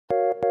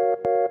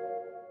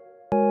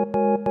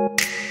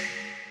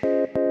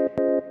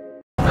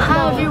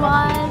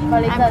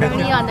I'm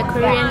currently on the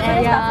Korean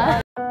area.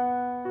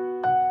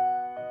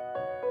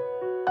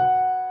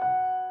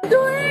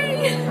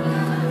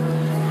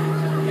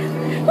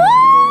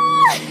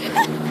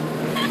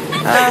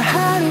 I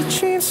had a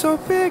dream so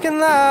big and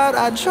loud,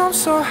 I jumped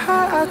so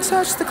high, I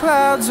touched the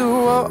clouds. Ooh,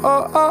 oh,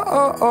 oh, oh,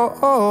 oh, oh,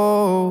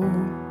 oh.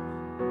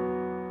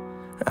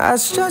 I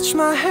stretched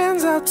my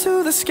hands out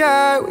to the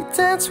sky, we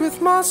danced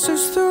with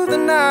monsters through the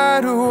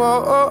night. Ooh,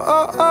 oh, oh,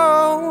 oh,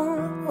 oh,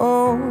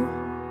 oh.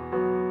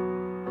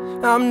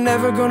 I'm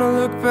never gonna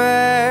look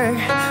back,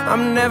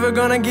 I'm never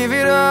gonna give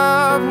it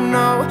up.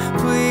 No,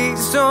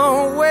 please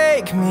don't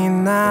wake me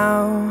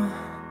now.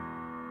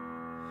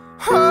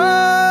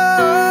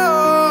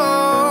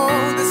 Oh,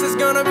 this is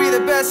gonna be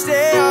the best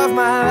day of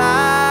my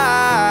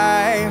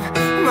life,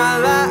 my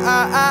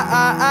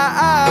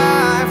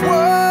life.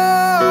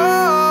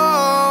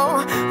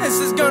 Whoa, this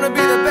is gonna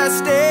be the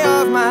best day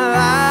of my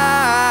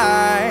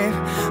life,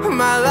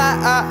 my life.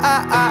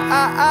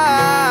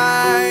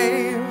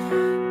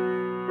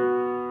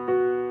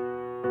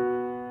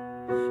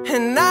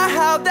 And I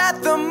howled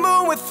at the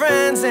moon with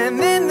friends, and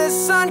then the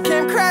sun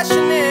came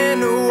crashing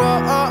in. Ooh, oh,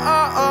 oh,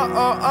 oh, oh,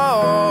 oh,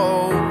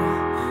 oh.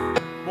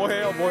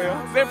 뭐해요?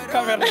 셀프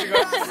카메라 이거?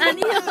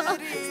 아니요.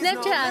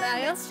 스냅챗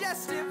알아요?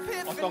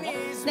 어떤 거?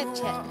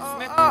 스냅챗. Oh,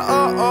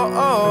 oh,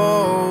 oh,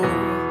 oh,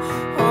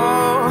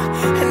 oh.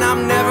 And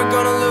I'm never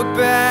gonna look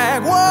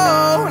back.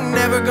 Whoa,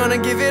 never gonna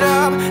give it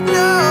up.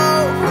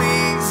 No,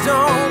 please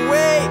don't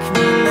wake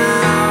me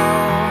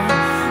now.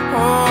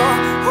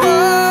 Oh,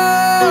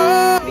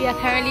 oh. We are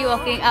currently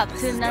walking up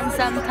to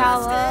Namsam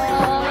Tower.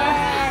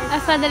 I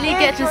finally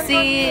get to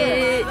see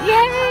it.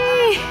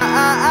 Yay!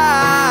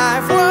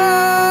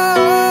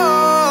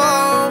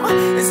 Whoa,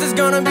 this is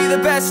gonna be the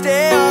best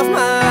day of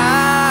my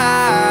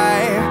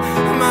life,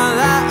 my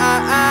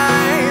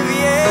life,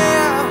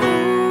 yeah.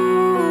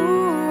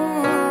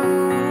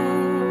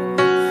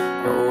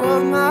 Oh,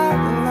 of my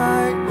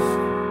life.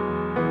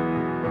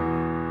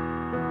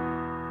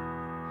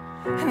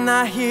 And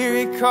I hear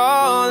it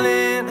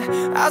calling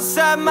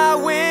outside my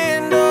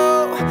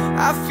window,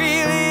 I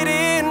feel it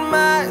in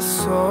my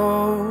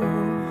soul.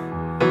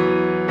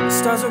 The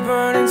stars are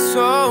burning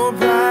so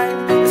bright,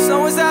 the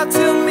sun was out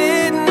till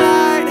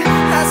midnight.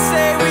 I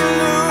say we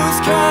lose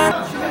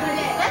control. We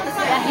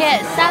are here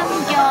at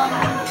Samgyong,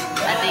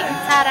 I think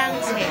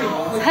사랑채,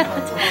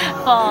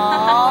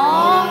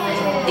 for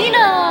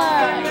dinner.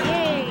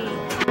 Yay!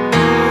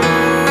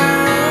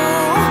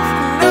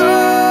 No,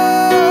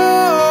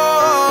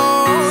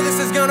 this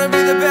is gonna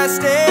be the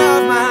best day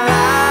of my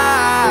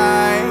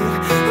life,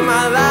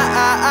 my life.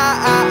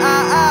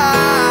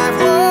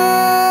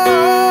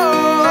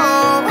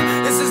 Whoa,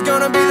 this is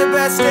gonna be the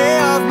best day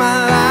of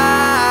my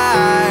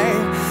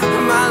life,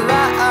 my life.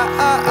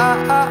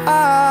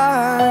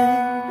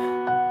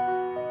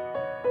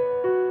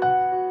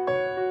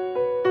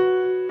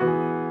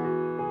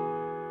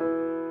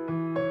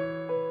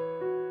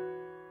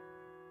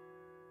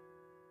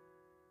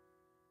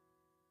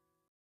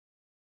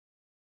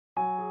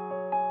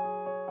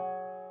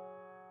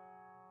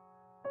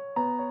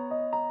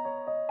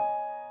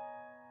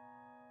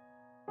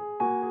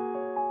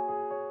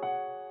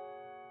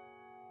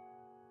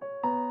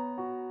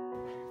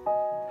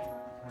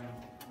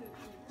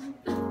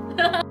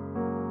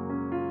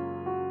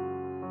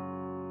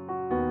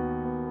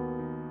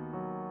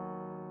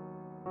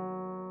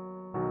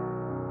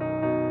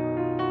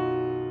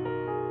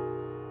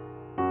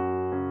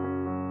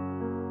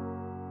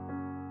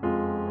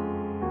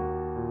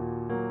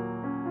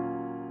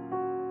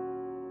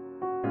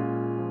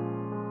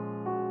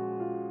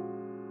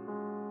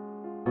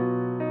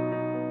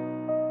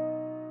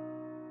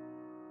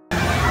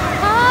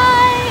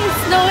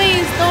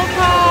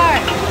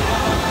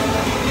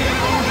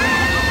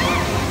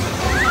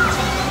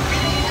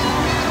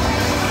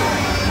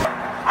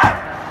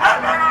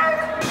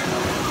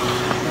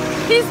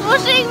 He's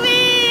pushing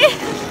me!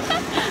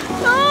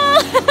 Oh.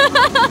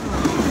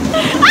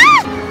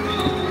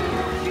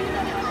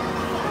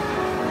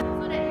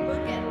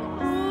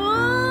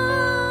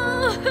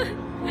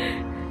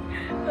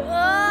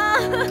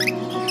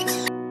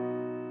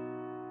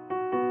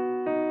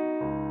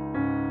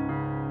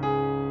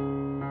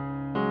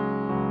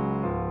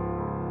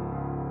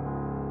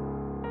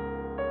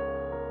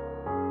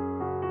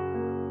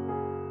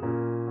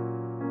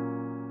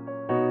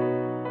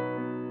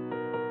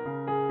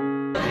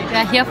 We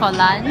are here for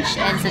lunch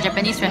and it's a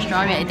Japanese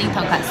restaurant. We are eating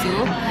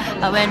tonkatsu.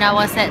 But when I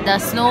was at the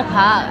snow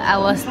park, I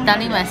was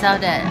telling myself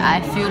that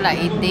I feel like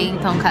eating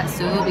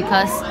tonkatsu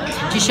because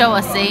Jisha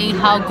was saying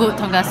how good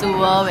tonkatsu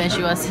were when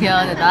she was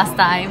here the last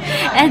time.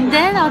 And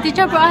then our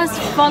teacher brought us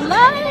for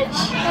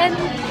lunch and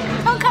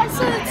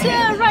tonkatsu is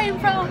here right in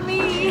front of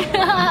me.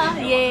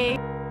 Yay!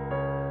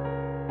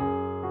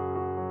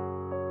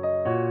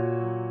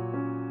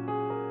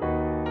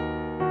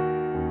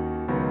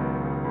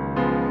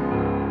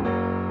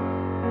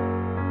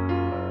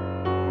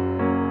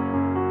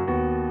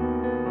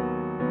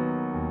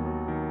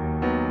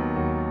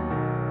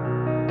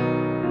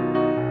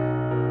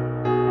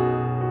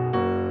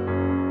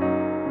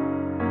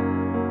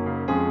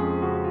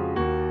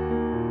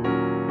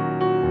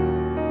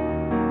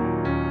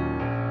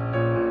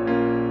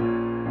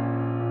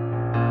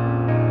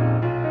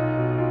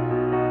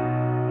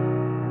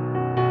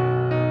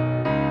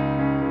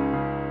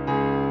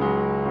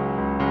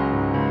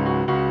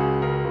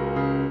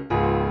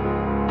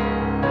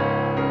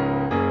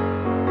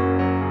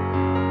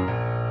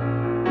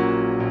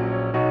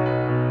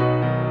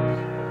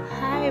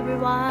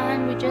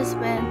 everyone, we just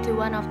went to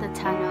one of the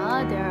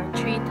tunnels. There are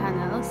 3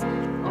 tunnels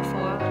or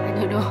 4, I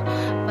don't know,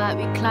 but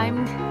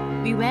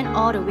we went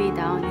all the way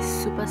down. It's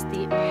super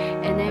steep,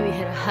 and then we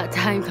had a hard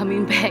time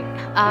coming back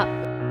up.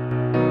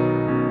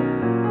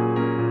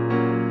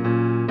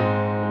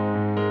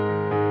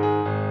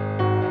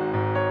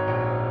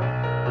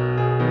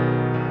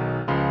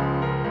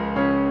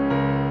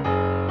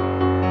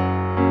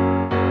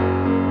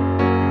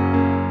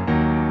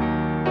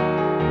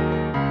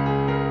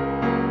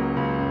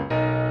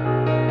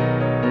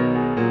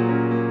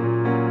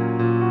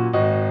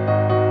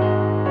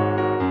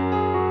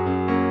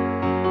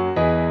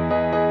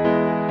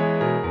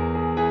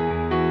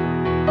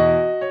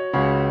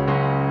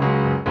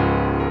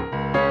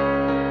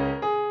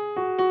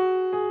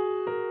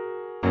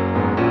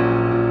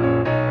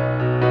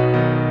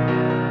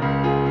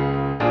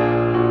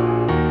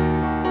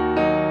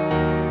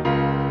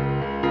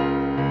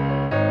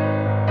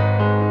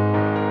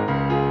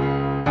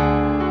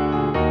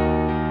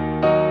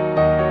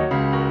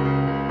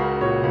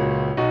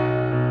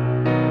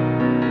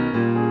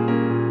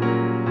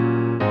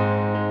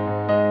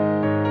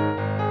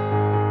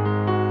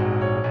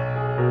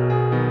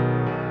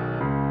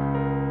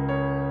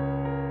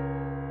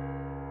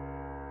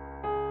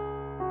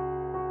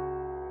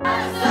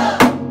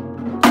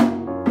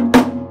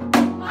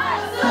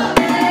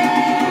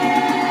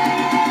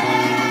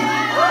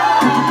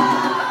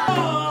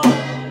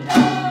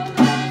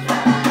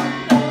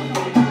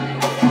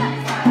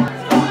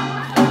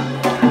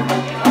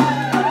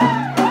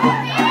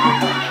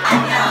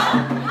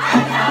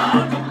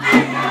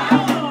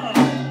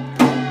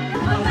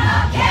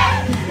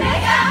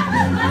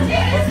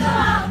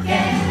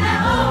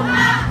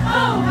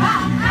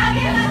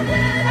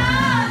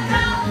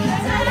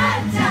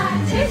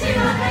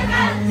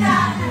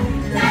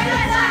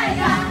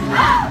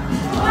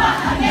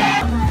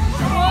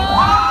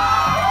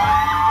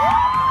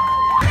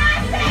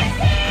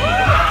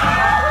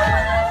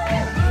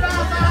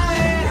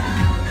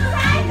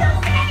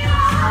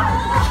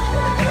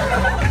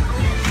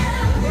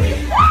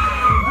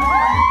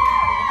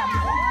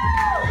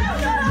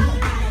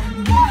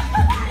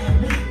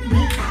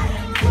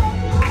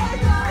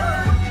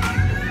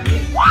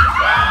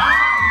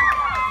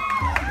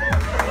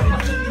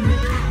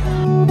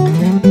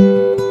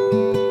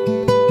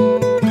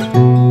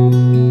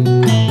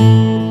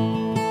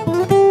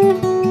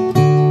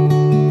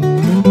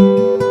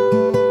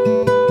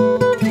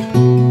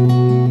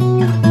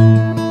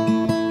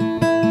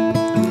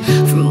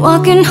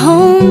 Walking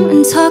home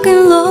and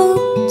talking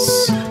loads,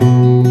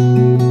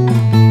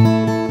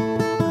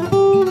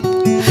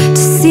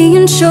 to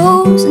seeing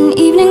shows in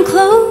evening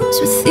clothes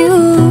with you.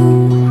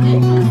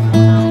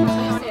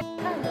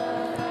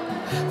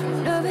 From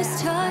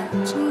nervous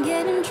touch and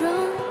getting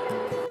drunk,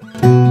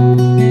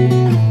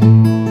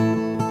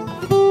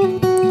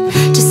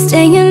 to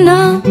staying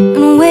up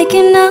and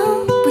waking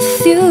up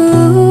with you.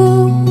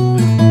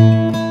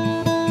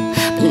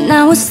 But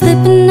now we're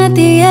slipping at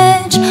the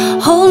edge,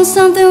 holding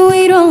something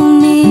we don't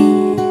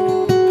need.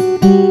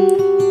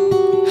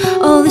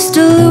 All this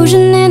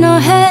delusion in our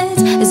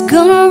heads is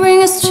gonna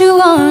bring us to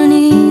our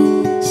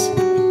knees.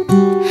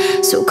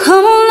 So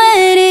come on,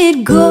 let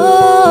it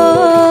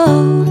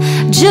go,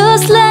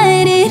 just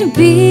let it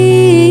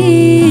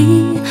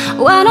be.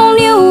 Why don't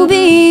you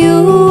be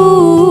you,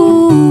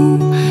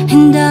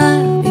 and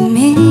I'll be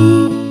me.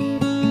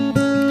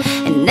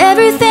 And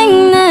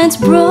everything that's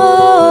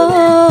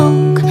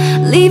broke,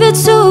 leave it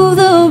to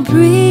the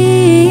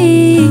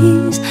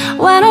breeze.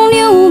 Why don't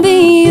you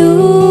be you,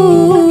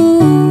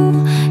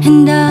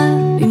 and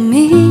I'll be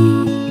me,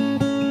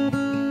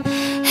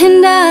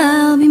 and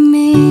I'll be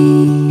me.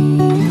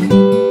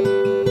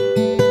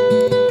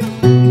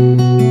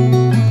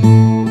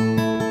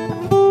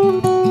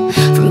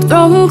 From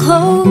throwing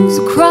clothes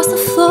across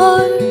the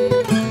floor,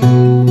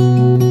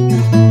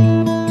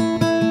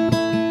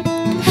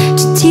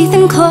 to teeth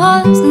and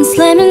claws and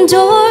slamming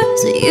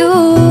doors at you.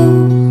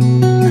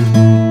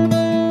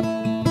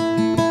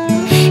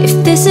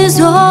 This is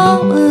all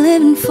we're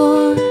living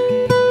for.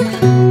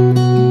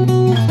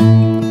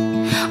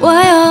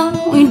 Why are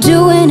we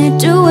doing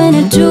it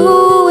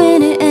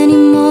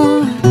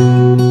anymore?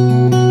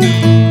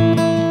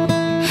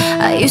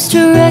 I used to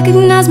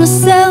recognize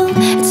myself.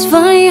 It's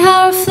funny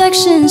how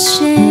reflections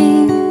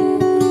change.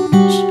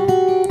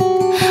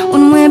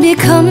 When we're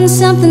becoming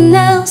something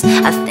else,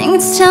 I think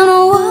it's time to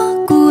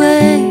walk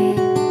away.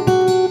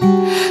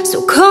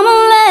 So come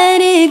on,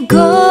 let it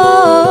go,